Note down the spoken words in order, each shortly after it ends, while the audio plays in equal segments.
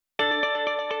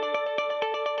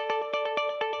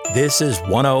This is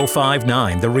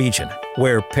 1059 The Region,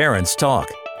 where parents talk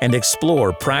and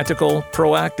explore practical,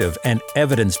 proactive, and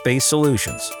evidence-based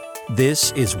solutions.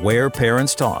 This is Where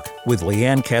Parents Talk with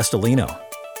Leanne Castellino.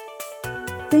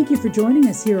 Thank you for joining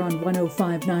us here on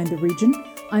 1059 The Region.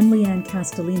 I'm Leanne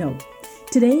Castellino.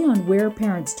 Today on Where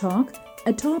Parents Talk,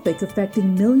 a topic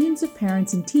affecting millions of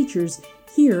parents and teachers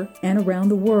here and around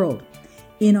the world.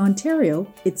 In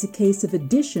Ontario, it's a case of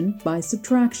addition by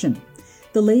subtraction.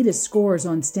 The latest scores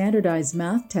on standardized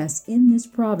math tests in this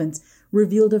province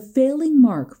revealed a failing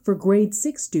mark for grade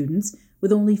 6 students,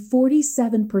 with only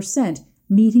 47%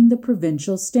 meeting the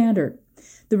provincial standard.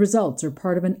 The results are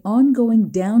part of an ongoing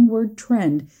downward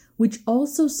trend, which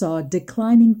also saw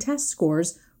declining test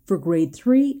scores for grade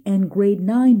 3 and grade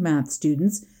 9 math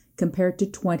students compared to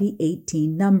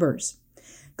 2018 numbers.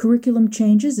 Curriculum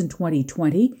changes in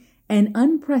 2020 and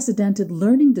unprecedented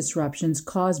learning disruptions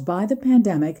caused by the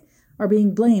pandemic are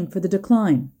being blamed for the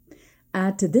decline.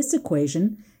 Add to this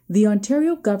equation the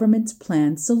Ontario government's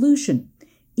planned solution,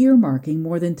 earmarking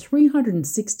more than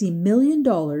 $360 million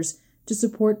to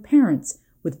support parents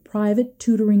with private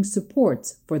tutoring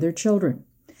supports for their children.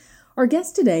 Our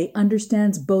guest today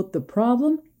understands both the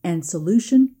problem and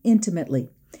solution intimately.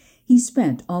 He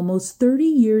spent almost 30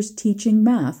 years teaching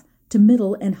math to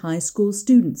middle and high school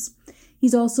students.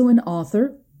 He's also an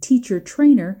author, teacher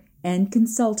trainer, and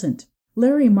consultant.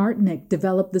 Larry Martinek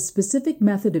developed the specific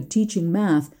method of teaching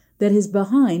math that is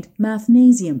behind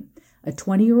Mathnasium, a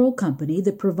 20-year-old company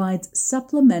that provides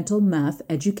supplemental math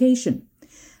education.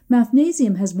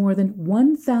 Mathnasium has more than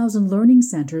 1,000 learning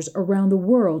centers around the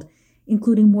world,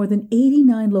 including more than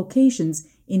 89 locations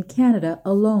in Canada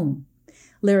alone.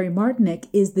 Larry Martinek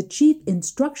is the Chief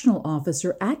Instructional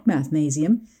Officer at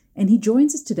Mathnasium, and he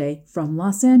joins us today from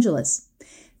Los Angeles.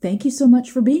 Thank you so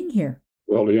much for being here.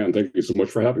 Well, Leanne, thank you so much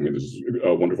for having me. This is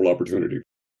a wonderful opportunity.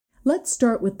 Let's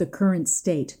start with the current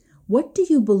state. What do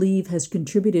you believe has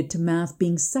contributed to math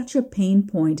being such a pain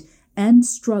point and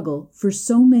struggle for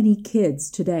so many kids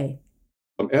today?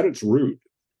 At its root,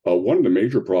 one of the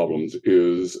major problems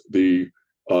is the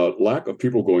lack of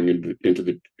people going into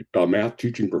the math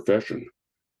teaching profession.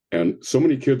 And so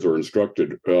many kids are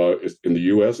instructed in the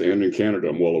U.S. and in Canada,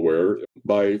 I'm well aware,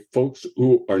 by folks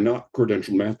who are not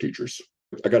credentialed math teachers.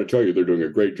 I got to tell you, they're doing a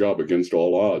great job against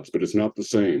all odds, but it's not the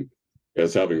same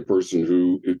as having a person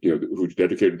who's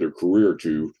dedicated their career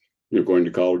to going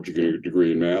to college, getting a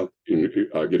degree in math,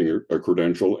 getting a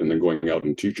credential, and then going out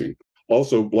and teaching.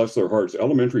 Also, bless their hearts,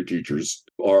 elementary teachers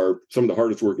are some of the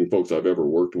hardest working folks I've ever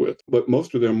worked with, but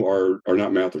most of them are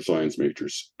not math or science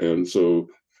majors, and so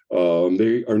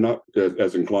they are not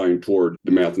as inclined toward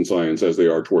the math and science as they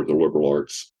are toward the liberal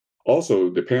arts. Also,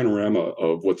 the panorama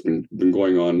of what's been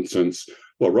going on since,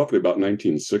 roughly about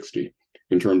 1960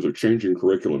 in terms of changing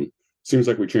curriculum. Seems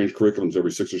like we change curriculums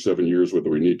every 6 or 7 years,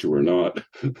 whether we need to or not.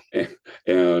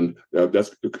 and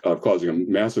that's causing a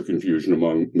massive confusion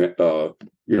among,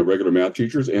 regular math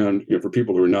teachers. And for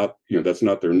people who are not, that's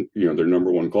not their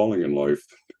number one calling in life.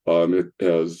 It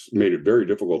has made it very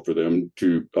difficult for them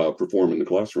to perform in the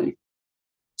classroom.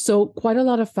 So quite a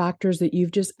lot of factors that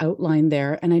you've just outlined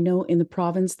there. And I know in the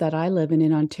province that I live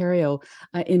in Ontario,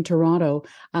 in Toronto,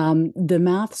 the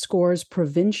math scores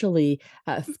provincially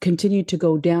continue to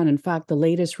go down. In fact, the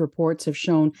latest reports have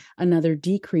shown another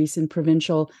decrease in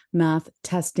provincial math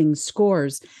testing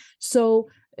scores. So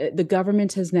the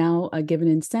government has now given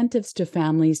incentives to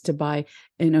families to buy,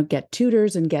 get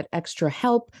tutors and get extra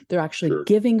help. They're actually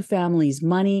giving families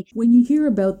money. When you hear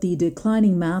about the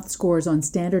declining math scores on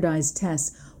standardized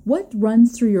tests, what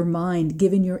runs through your mind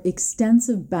given your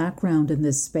extensive background in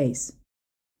this space?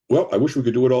 Well, I wish we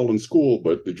could do it all in school,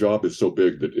 but the job is so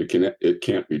big that it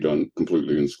can't be done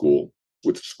completely in school.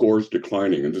 With scores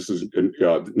declining, and this is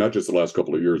not just the last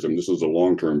couple of years, this is a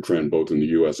long-term trend both in the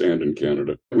U.S. and in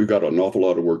Canada. We've got an awful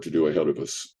lot of work to do ahead of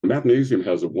us. Mathnasium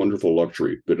has a wonderful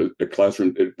luxury that a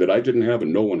classroom that I didn't have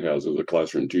and no one has as a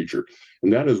classroom teacher,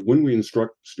 and that is when we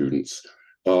instruct students,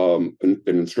 an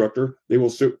instructor, they will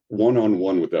sit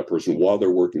one-on-one with that person while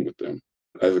they're working with them.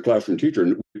 As a classroom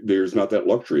teacher, there's not that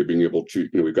luxury of being able to,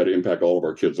 we've got to impact all of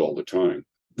our kids all the time.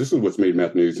 This is what's made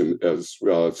Mathnasium as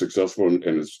successful and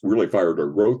has really fired our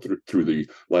growth through the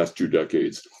last 2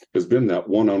 decades, has been that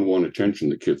one-on-one attention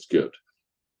that kids get.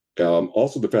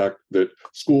 Also the fact that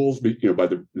schools, by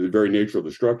the very nature of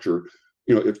the structure,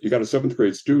 if you got a 7th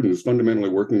grade student who's fundamentally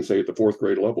working, say, at the 4th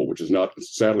grade level, which is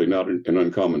sadly not an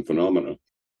uncommon phenomenon,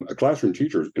 a classroom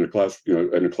teacher in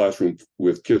a classroom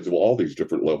with kids of all these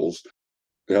different levels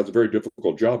has a very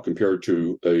difficult job compared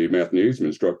to a Mathnasium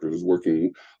instructor who's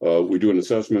working. We do an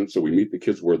assessment, so we meet the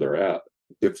kids where they're at.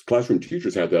 If classroom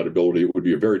teachers had that ability, it would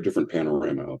be a very different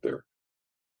panorama out there.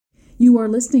 You are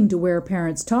listening to Where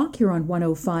Parents Talk here on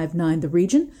 105.9 The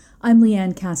Region. I'm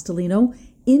Leanne Castellino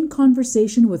in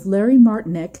conversation with Larry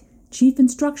Martinek, Chief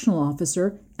Instructional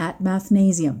Officer at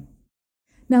Mathnasium.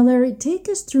 Now, Larry, take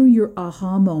us through your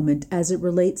aha moment as it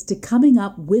relates to coming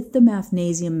up with the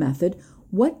Mathnasium method.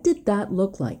 What did that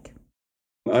look like?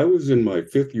 I was in my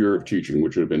 5th year of teaching,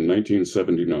 which would have been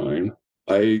 1979.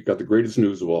 I got the greatest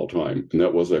news of all time, and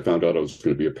that was I found out I was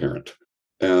going to be a parent.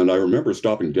 And I remember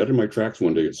stopping dead in my tracks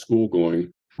one day at school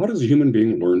going, how does a human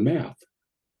being learn math?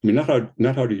 I mean,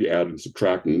 not how do you add and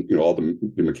subtract and all the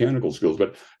mechanical skills,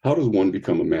 but how does one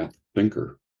become a math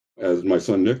thinker? As my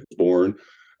son Nick was born,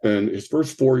 and his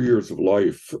first 4 years of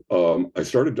life, I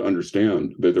started to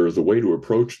understand that there is a way to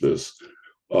approach this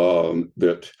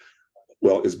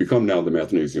it's become now the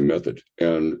Mathnasium method.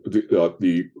 And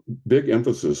the big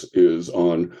emphasis is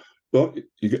on,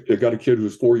 you got a kid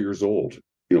who's 4 years old.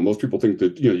 Most people think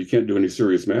that, you can't do any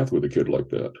serious math with a kid like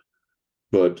that.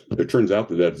 But it turns out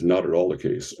that is not at all the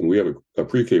case. And we have a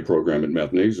pre-K program at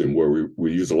Mathnasium where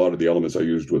we use a lot of the elements I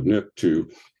used with Nick to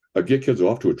get kids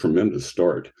off to a tremendous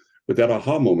start. But that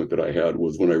aha moment that I had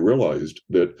was when I realized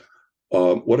that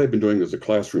what I've been doing as a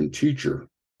classroom teacher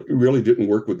really didn't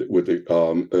work with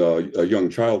a young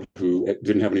child who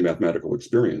didn't have any mathematical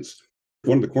experience.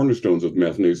 One of the cornerstones of the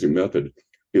Mathnasium method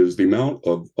is the amount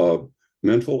of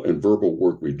mental and verbal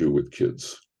work we do with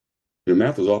kids.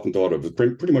 Math is often thought of as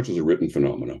pretty much as a written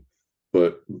phenomenon,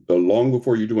 but long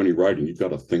before you do any writing, you've got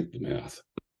to think the math.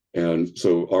 And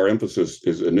so our emphasis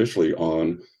is initially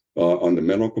on the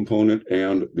mental component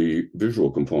and the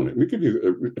visual component. Let me give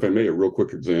you, if I may, a real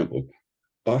quick example.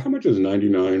 How much is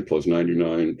 99 plus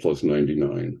 99 plus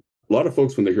 99? A lot of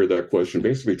folks, when they hear that question,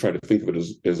 basically try to think of it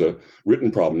as a written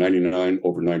problem, 99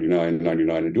 over 99,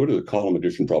 99, and do it as a column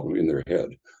addition problem in their head.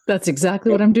 That's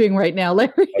exactly what I'm doing right now,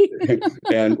 Larry.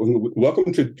 And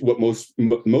welcome to what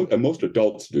most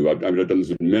adults do. I've done this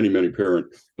in many, many parent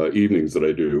evenings that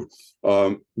I do.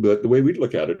 But the way we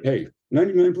look at it, hey,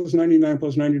 99 plus 99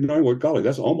 plus 99, well, golly,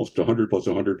 that's almost 100 plus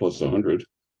 100 plus 100.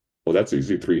 Well, that's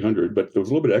easy, 300, but there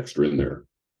was a little bit extra in there.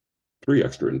 3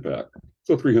 extra, in fact.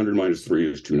 So 300 minus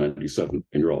 3 is 297,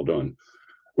 and you're all done.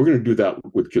 We're going to do that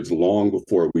with kids long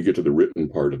before we get to the written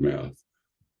part of math.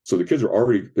 So the kids are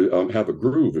already have a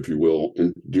groove, if you will,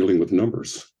 in dealing with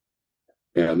numbers.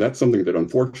 And that's something that,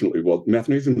 unfortunately,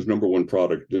 Mathnasium's number one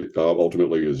product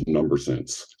ultimately is number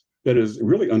sense. That is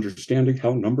really understanding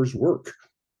how numbers work.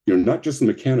 Not just the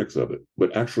mechanics of it,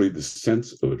 but actually the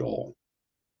sense of it all.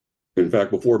 In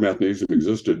fact, before Mathnasium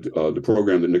existed, the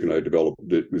program that Nick and I developed,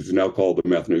 that is now called the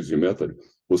Mathnasium method,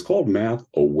 was called math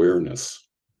awareness,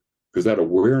 because that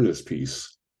awareness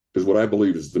piece is what I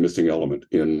believe is the missing element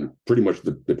in pretty much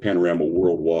the panorama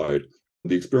worldwide.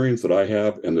 The experience that I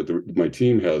have and that my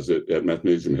team has at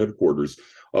Mathnasium headquarters,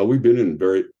 we've been in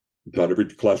about every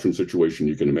classroom situation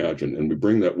you can imagine, and we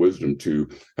bring that wisdom to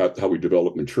how we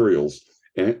develop materials.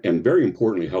 And very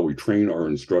importantly, how we train our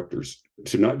instructors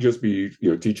to not just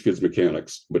teach kids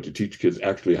mechanics, but to teach kids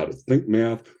actually how to think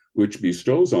math, which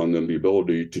bestows on them the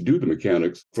ability to do the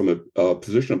mechanics from a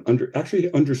position of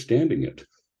actually understanding it,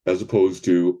 as opposed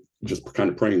to just kind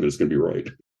of praying that it's going to be right.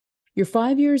 You're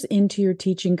 5 years into your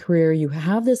teaching career. You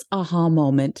have this aha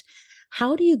moment.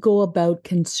 How do you go about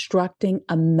constructing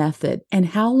a method, and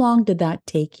how long did that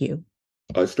take you?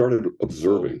 I started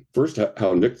observing first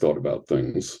how Nick thought about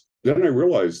things. Then I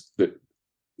realized that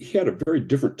he had a very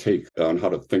different take on how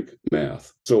to think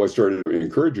math. So I started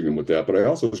encouraging him with that, but I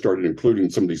also started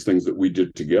including some of these things that we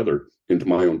did together into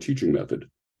my own teaching method.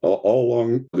 All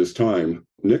along this time,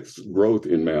 Nick's growth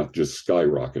in math just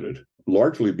skyrocketed,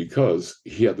 largely because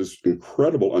he had this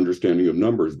incredible understanding of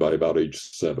numbers by about age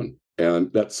 7.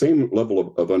 And that same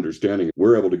level of understanding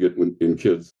we're able to get in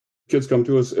kids. Kids come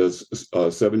to us as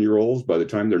 7-year-olds. By the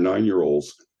time they're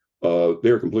 9-year-olds, they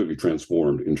are completely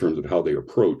transformed in terms of how they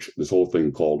approach this whole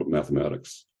thing called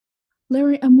mathematics.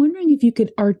 Larry, I'm wondering if you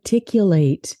could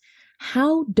articulate,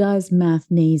 how does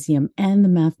Mathnasium and the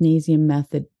Mathnasium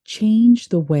method change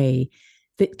the way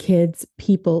that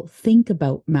people think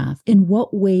about math? In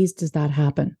what ways does that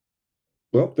happen?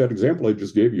 Well, that example I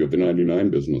just gave you of the 99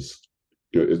 business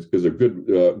is a good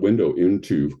window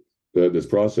into this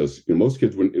process. Most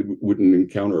kids wouldn't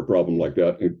encounter a problem like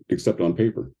that except on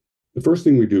paper. The first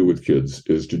thing we do with kids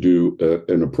is to do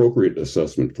an appropriate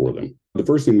assessment for them. The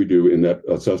first thing we do in that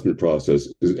assessment process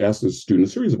is ask the student a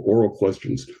series of oral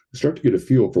questions to start to get a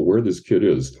feel for where this kid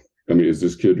is. I mean, is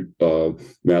this kid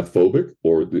math phobic,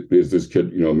 or is this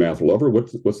kid, math lover?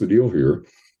 What's the deal here?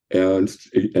 And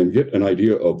get an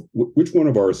idea of which one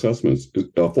of our assessments,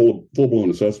 full-blown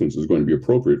assessments, is going to be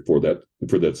appropriate for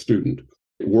that student.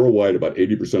 Worldwide, about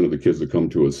 80% of the kids that come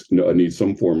to us need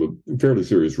some form of fairly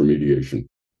serious remediation.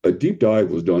 A deep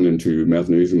dive was done into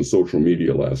Mathnasium and social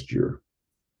media last year.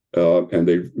 And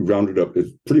they rounded up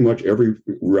pretty much every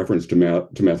reference to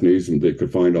Mathnasium they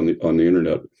could find on the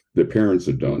internet that parents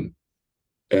had done.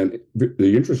 And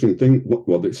the interesting thing,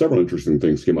 several interesting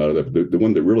things came out of that. The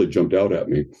one that really jumped out at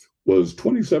me was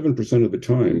 27% of the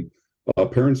time,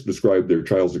 parents described their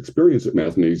child's experience at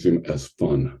Mathnasium as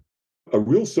fun. A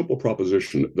real simple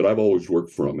proposition that I've always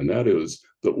worked from, and that is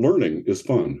that learning is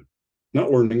fun.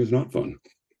 Not learning is not fun.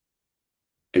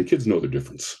 And kids know the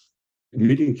difference.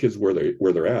 Meeting kids where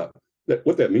they're at.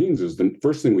 What that means is the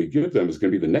first thing we give them is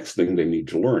going to be the next thing they need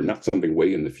to learn, not something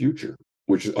way in the future,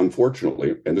 which is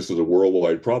unfortunately, and this is a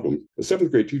worldwide problem, a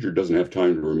seventh grade teacher doesn't have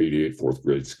time to remediate fourth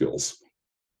grade skills.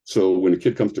 So when a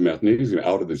kid comes to Mathnasium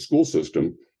out of the school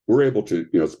system, we're able to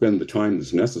spend the time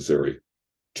that's necessary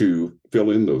to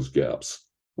fill in those gaps.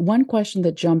 One question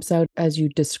that jumps out as you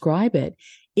describe it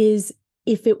is,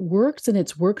 if it works and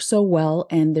it's worked so well,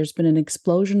 and there's been an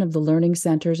explosion of the learning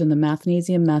centers and the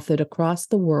Mathnasium method across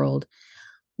the world,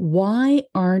 why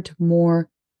aren't more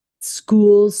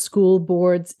schools, school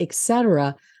boards,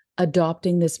 etc.,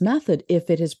 adopting this method if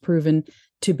it has proven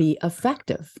to be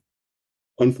effective?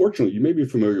 Unfortunately, you may be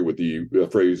familiar with the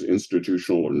phrase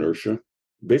institutional inertia.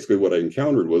 Basically, what I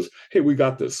encountered was, hey, we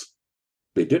got this.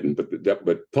 They didn't,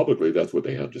 but publicly, that's what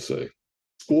they had to say.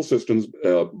 School systems,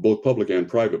 both public and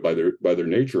private, by their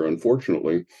nature,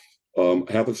 unfortunately,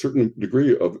 have a certain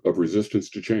degree of resistance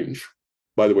to change.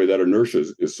 By the way, that inertia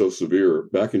is so severe.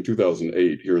 Back in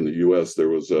 2008, here in the U.S., there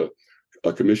was a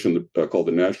commission called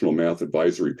the National Math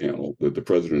Advisory Panel that the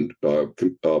president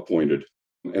appointed,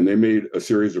 and they made a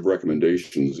series of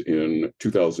recommendations in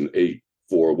 2008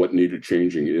 for what needed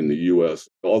changing in the U.S.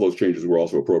 All those changes were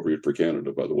also appropriate for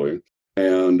Canada, by the way.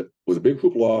 And with a big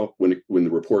hoopla when the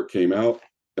report came out,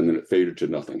 and then it faded to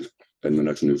nothing in the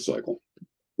next news cycle.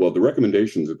 Well, the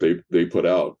recommendations that they put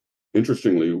out,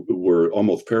 interestingly, were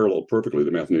almost parallel perfectly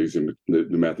the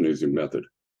Mathnasium method.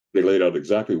 They laid out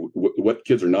exactly what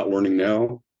kids are not learning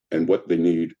now and what they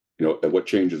need, and what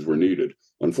changes were needed.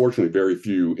 Unfortunately, very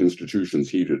few institutions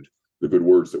heeded the good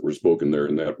words that were spoken there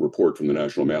in that report from the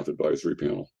National Math Advisory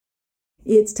Panel.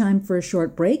 It's time for a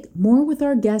short break. More with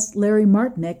our guest, Larry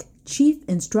Martinick, Chief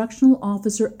Instructional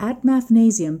Officer at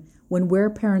Mathnasium, when Where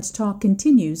Parents Talk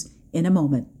continues in a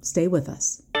moment. Stay with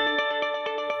us.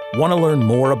 Want to learn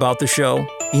more about the show?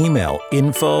 Email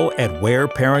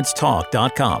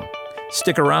info@whereparentstalk.com.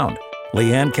 Stick around.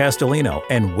 Leanne Castellino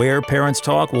and Where Parents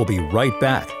Talk will be right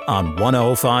back on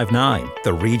 1059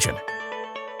 The Region.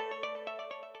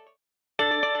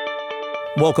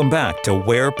 Welcome back to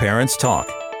Where Parents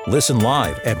Talk. Listen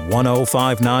live at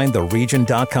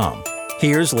 1059theregion.com.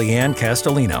 Here's Leanne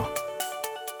Castellino.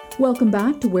 Welcome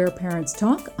back to Where Parents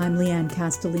Talk. I'm Leanne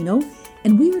Castellino,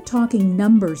 and we are talking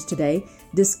numbers today,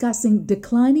 discussing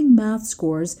declining math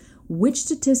scores, which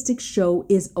statistics show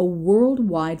is a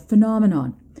worldwide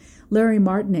phenomenon. Larry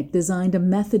Martinick designed a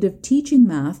method of teaching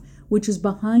math which is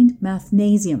behind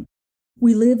Mathnasium.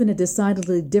 We live in a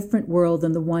decidedly different world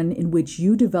than the one in which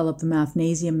you developed the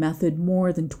Mathnasium method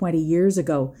more than 20 years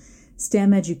ago.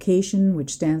 STEM education,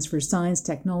 which stands for science,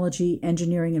 technology,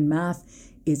 engineering, and math,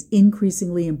 is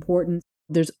increasingly important.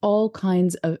 There's all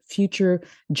kinds of future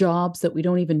jobs that we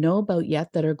don't even know about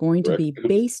yet that are going to be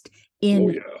based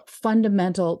in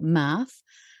fundamental math.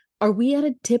 Are we at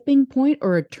a tipping point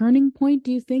or a turning point,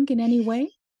 do you think, in any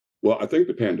way? Well, I think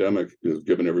the pandemic has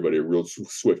given everybody a real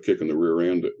swift kick in the rear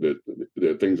end that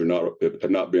things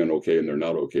have not been okay, and they're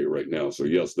not okay right now. So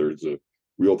yes, there's a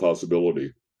real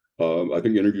possibility. I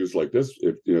think interviews like this,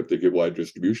 if they get wide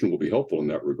distribution, will be helpful in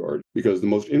that regard, because the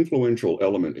most influential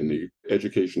element in the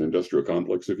education industrial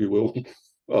complex, if you will,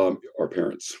 are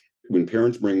parents. When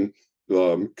parents bring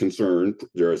concern,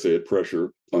 dare I say it,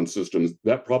 pressure on systems,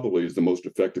 that probably is the most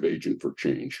effective agent for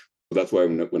change. That's why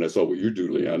when I saw what you do,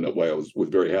 Leanne, why I was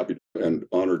very happy and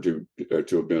honored to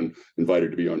have been invited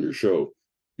to be on your show,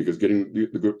 because getting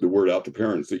the word out to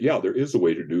parents that, yeah, there is a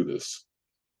way to do this.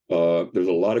 There's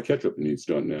a lot of catch-up that needs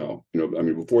done now.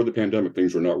 Before the pandemic,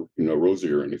 things were not, rosy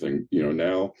or anything.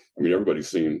 Now, everybody's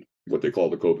seen what they call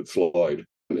the COVID slide.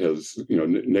 It has,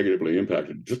 negatively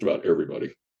impacted just about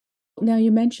everybody. Now,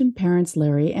 you mentioned parents,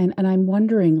 Larry, and I'm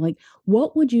wondering,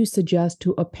 what would you suggest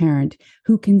to a parent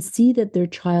who can see that their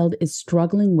child is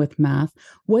struggling with math?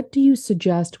 What do you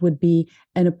suggest would be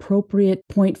an appropriate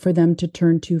point for them to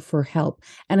turn to for help.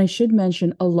 And I should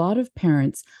mention, a lot of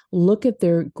parents look at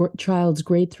their child's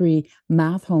grade 3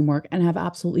 math homework and have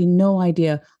absolutely no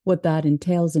idea what that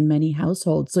entails in many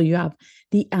households. So you have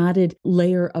the added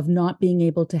layer of not being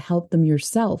able to help them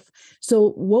yourself.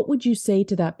 So what would you say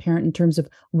to that parent in terms of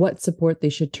what support they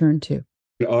should turn to?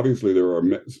 Obviously, there are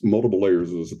multiple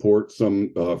layers of support,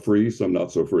 some free, some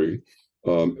not so free.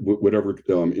 Whatever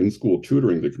in-school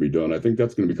tutoring that can be done, I think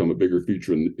that's going to become a bigger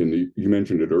feature you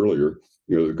mentioned it earlier.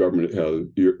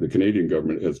 The Canadian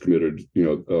government has committed,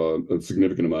 a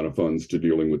significant amount of funds to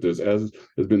dealing with this, as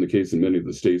has been the case in many of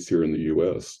the states here in the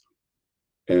U.S.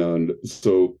 And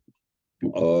so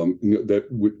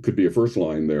that could be a first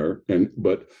line there.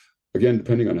 But again,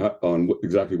 depending on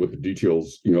exactly what the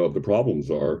details, of the problems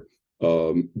are,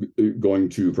 going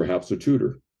to perhaps a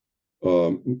tutor.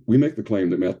 We make the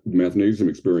claim that Mathnasium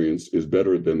experience is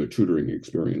better than the tutoring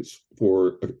experience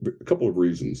for a couple of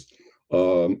reasons.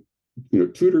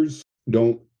 Tutors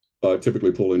don't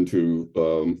typically pull into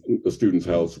a student's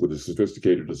house with a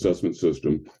sophisticated assessment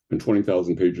system and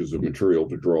 20,000 pages of material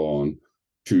to draw on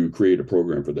to create a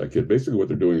program for that kid. Basically, what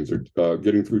they're doing is they're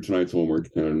getting through tonight's homework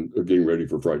and getting ready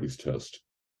for Friday's test.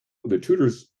 The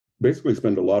tutors basically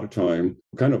spend a lot of time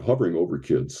kind of hovering over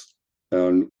kids.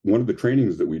 And one of the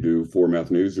trainings that we do for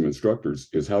Mathnasium instructors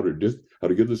is how to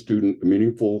give the student a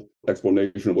meaningful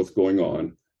explanation of what's going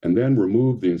on, and then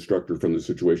remove the instructor from the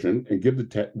situation and give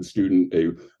the student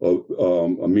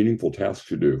a meaningful task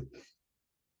to do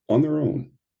on their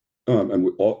own, and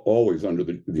always under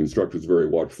the instructor's very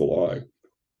watchful eye.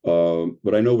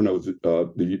 But I know when I was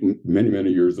the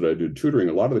many years that I did tutoring,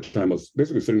 a lot of the time I was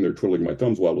basically sitting there twiddling my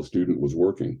thumbs while the student was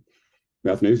working.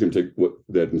 Mathnasium take what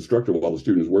that instructor, while the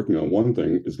student is working on one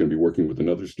thing, is going to be working with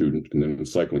another student and then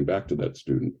cycling back to that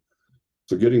student.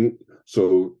 So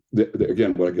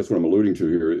again, what I'm alluding to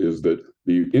here is that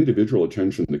the individual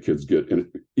attention the kids get,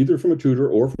 either from a tutor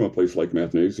or from a place like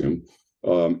Mathnasium,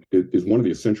 is one of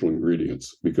the essential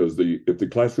ingredients. Because if the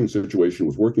classroom situation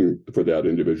was working for that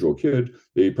individual kid,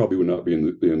 they probably would not be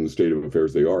in the state of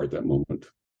affairs they are at that moment.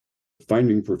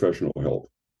 Finding professional help.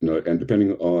 And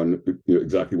depending on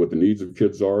exactly what the needs of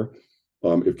kids are,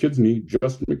 if kids need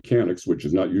just mechanics, which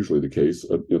is not usually the case,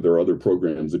 there are other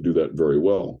programs that do that very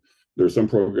well. There are some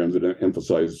programs that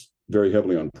emphasize very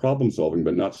heavily on problem solving,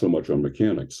 but not so much on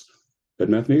mechanics. At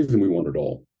Mathnasium, we want it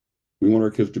all. We want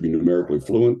our kids to be numerically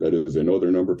fluent. That is, they know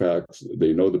their number packs,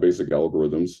 they know the basic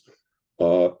algorithms,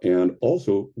 and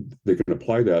also they can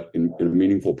apply that in a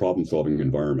meaningful problem solving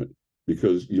environment.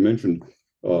 Because you mentioned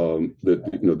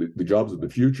that the jobs of the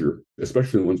future,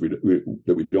 especially the ones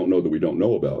that we don't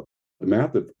know about, the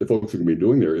math that the folks are going to be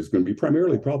doing there is going to be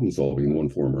primarily problem solving in one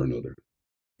form or another.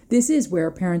 This is Where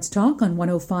Parents Talk on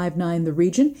 105.9 The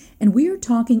Region, and we are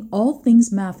talking all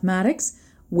things mathematics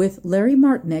with Larry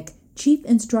Martinick, Chief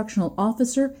Instructional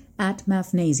Officer at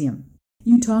Mathnasium.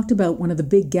 You talked about one of the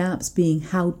big gaps being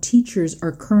how teachers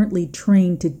are currently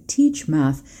trained to teach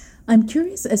math. I'm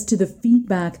curious as to the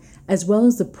feedback as well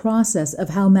as the process of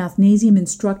how Mathnasium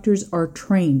instructors are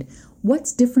trained.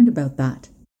 What's different about that?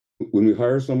 When we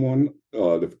hire someone,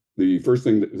 the first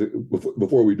thing,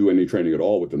 before we do any training at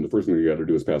all with them, the first thing we got to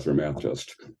do is pass our math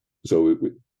test. So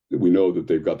we know that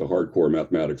they've got the hardcore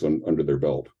mathematics under their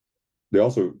belt. They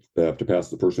also have to pass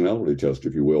the personality test,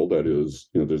 if you will. That is,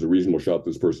 there's a reasonable shot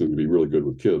this person can be really good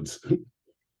with kids.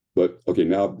 But okay,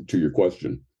 now to your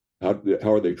question. How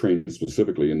are they trained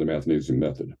specifically in the Mathnasium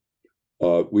method?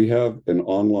 We have an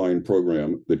online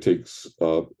program that takes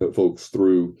folks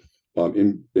through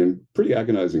in pretty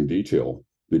agonizing detail,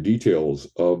 the details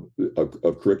of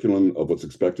curriculum, of what's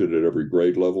expected at every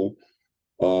grade level.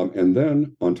 And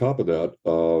then on top of that,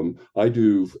 I'm going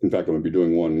to be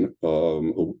doing one,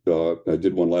 I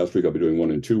did one last week, I'll be doing one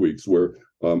in 2 weeks, where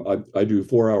I do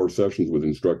 4-hour sessions with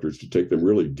instructors to take them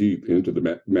really deep into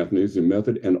the Mathnasium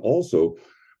method. And also,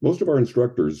 most of our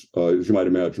instructors, as you might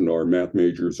imagine, are math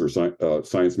majors or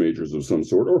science majors of some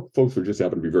sort, or folks who just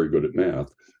happen to be very good at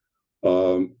math.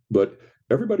 But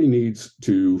everybody needs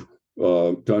to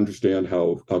understand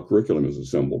how curriculum is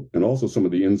assembled, and also some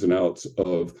of the ins and outs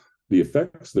of the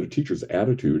effects that a teacher's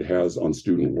attitude has on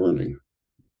student learning.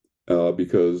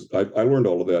 Because I learned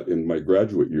all of that in my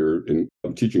graduate year in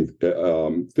teaching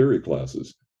theory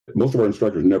classes. Most of our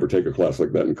instructors never take a class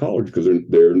like that in college because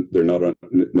they're not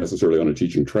necessarily on a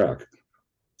teaching track.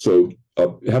 So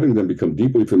having them become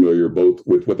deeply familiar both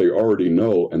with what they already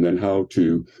know and then how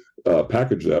to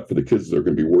package that for the kids they're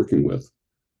going to be working with.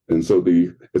 And so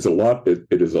it is a lot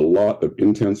of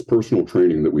intense personal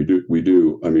training that we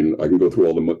do. I mean, I can go through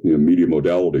all the media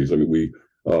modalities. I mean,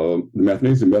 the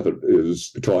Mathnasium method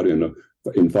is taught in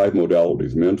in 5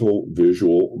 modalities: mental,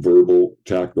 visual, verbal,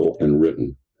 tactile, and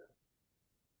written.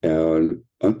 And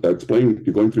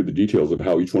going through the details of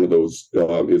how each one of those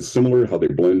is similar, how they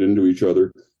blend into each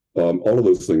other. All of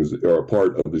those things are a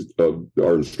part of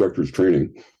our instructors'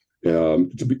 training,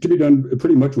 to be done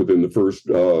pretty much within the first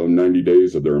 90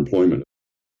 days of their employment.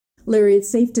 Larry, it's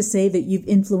safe to say that you've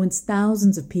influenced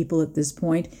thousands of people at this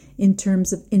point in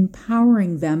terms of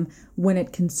empowering them when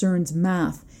it concerns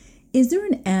math. Is there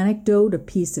an anecdote, a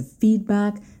piece of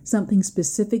feedback, something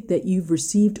specific that you've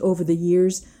received over the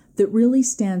years that really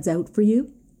stands out for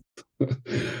you?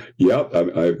 Yeah,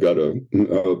 I've got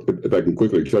if I can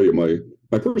quickly tell you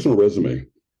my personal resume.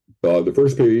 The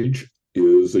first page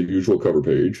is the usual cover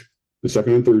page. The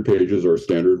second and third pages are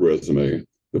standard resume.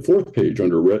 The fourth page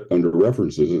under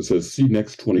references, it says see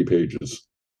next 20 pages.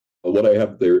 What I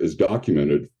have there is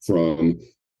documented from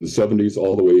the 70s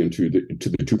all the way into the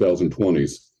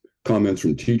 2020s. Comments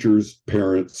from teachers,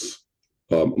 parents,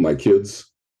 my kids.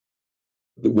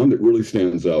 The one that really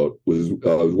stands out was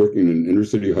I was working in an inner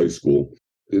city high school.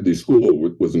 The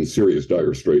school was in serious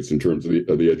dire straits in terms of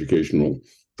the educational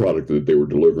product that they were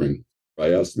delivering.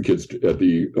 I asked the kids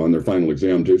on their final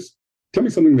exam to tell me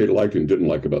something they liked and didn't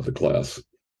like about the class.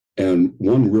 And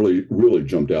one really, really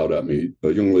jumped out at me.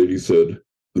 A young lady said,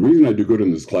 the reason I do good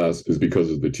in this class is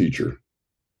because of the teacher.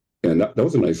 And that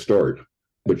was a nice start.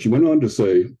 But she went on to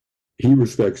say, he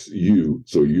respects you,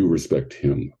 so you respect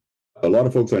him. A lot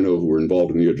of folks I know who are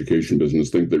involved in the education business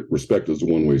think that respect is a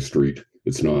one-way street.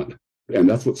 It's not. And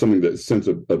that's something that sense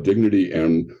of dignity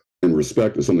and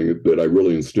respect is something that I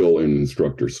really instill in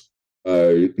instructors.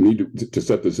 I need to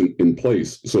set this in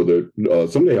place so that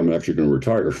someday I'm actually going to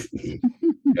retire.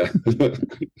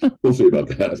 We'll see about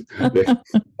that.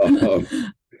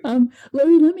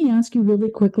 Larry, let me ask you really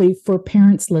quickly, for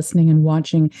parents listening and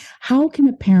watching, how can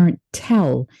a parent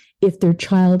tell if their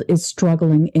child is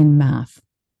struggling in math?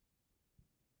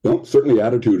 Well, certainly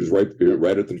attitude is right at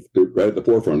the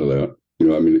forefront of that.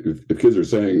 I mean, if kids are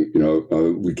saying,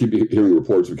 we keep hearing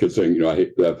reports of kids saying, I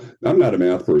hate that. I'm not a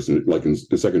math person, like in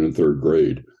the second and third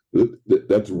grade.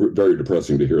 That's very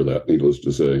depressing to hear that, needless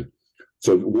to say.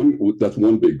 So that's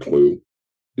one big clue.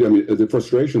 I mean, the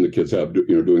frustration that kids have,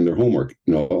 doing their homework.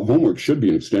 Homework should be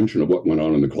an extension of what went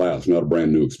on in the class, not a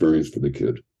brand new experience for the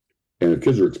kid. And if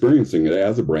kids are experiencing it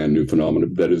as a brand new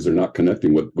phenomenon, that is, they're not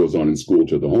connecting what goes on in school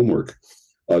to the homework.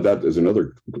 That is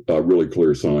another really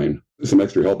clear sign. Some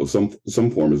extra help of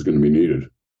some form is going to be needed.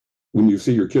 When you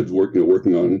see your kids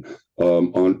working on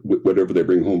whatever they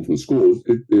bring home from school,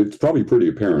 it's probably pretty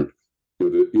apparent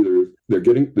that either they're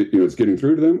getting, it's getting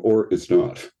through to them or it's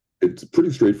not. It's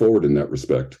pretty straightforward in that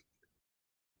respect.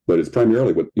 But it's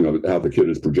primarily what how the kid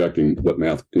is projecting what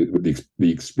math, the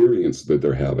experience that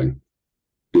they're having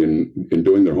in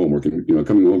doing their homework and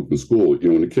coming home from school.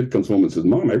 When a kid comes home and says,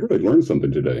 "Mom, I really learned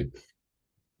something today,"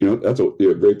 that's a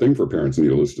great thing for parents,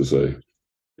 needless to say.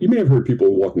 You may have heard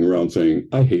people walking around saying,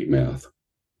 "I hate math."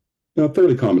 Now, a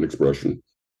fairly common expression.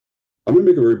 I'm going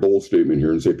to make a very bold statement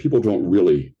here and say people don't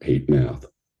really hate math.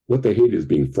 What they hate is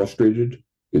being frustrated,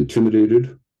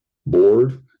 intimidated,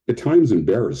 bored, at times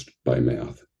embarrassed by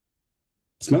math.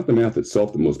 It's not the math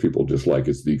itself that most people dislike.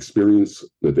 It's the experience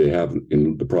that they have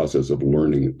in the process of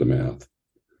learning the math.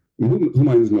 Who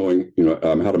minds knowing,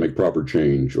 how to make proper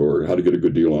change or how to get a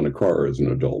good deal on a car as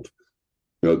an adult?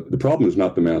 The problem is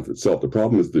not the math itself. The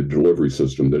problem is the delivery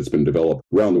system that's been developed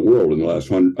around the world in the last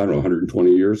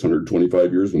 120 years,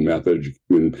 125 years,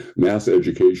 when mass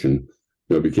education,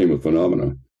 became a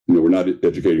phenomenon. We're not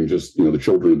educating just the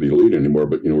children of the elite anymore,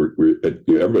 but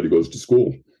everybody goes to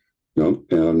school,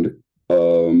 and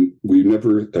we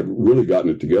never have really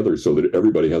gotten it together so that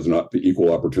everybody has not the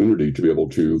equal opportunity to be able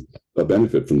to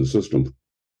benefit from the system.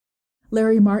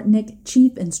 Larry Martinick,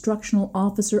 Chief Instructional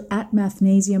Officer at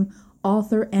Mathnasium,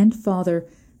 author and father,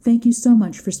 thank you so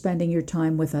much for spending your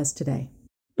time with us today.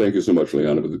 Thank you so much,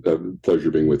 Leanne. It was a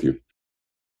pleasure being with you.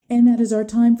 And that is our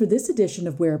time for this edition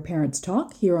of Where Parents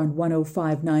Talk here on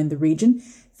 105.9 The Region.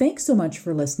 Thanks so much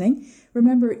for listening.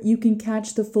 Remember, you can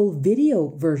catch the full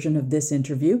video version of this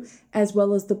interview as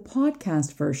well as the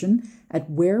podcast version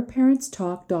at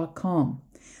whereparentstalk.com.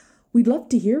 We'd love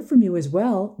to hear from you as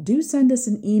well. Do send us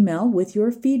an email with your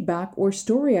feedback or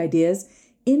story ideas,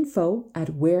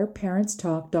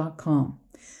 info@whereparentstalk.com.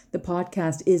 The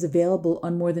podcast is available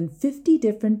on more than 50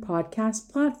 different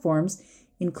podcast platforms,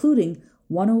 including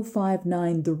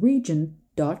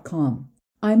 1059theregion.com.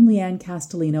 I'm Leanne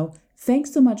Castellino.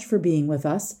 Thanks so much for being with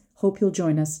us. Hope you'll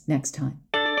join us next time.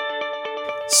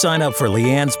 Sign up for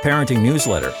Leanne's parenting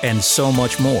newsletter and so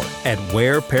much more at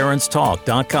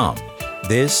whereparentstalk.com.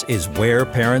 This is Where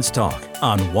Parents Talk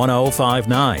on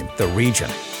 1059 The Region.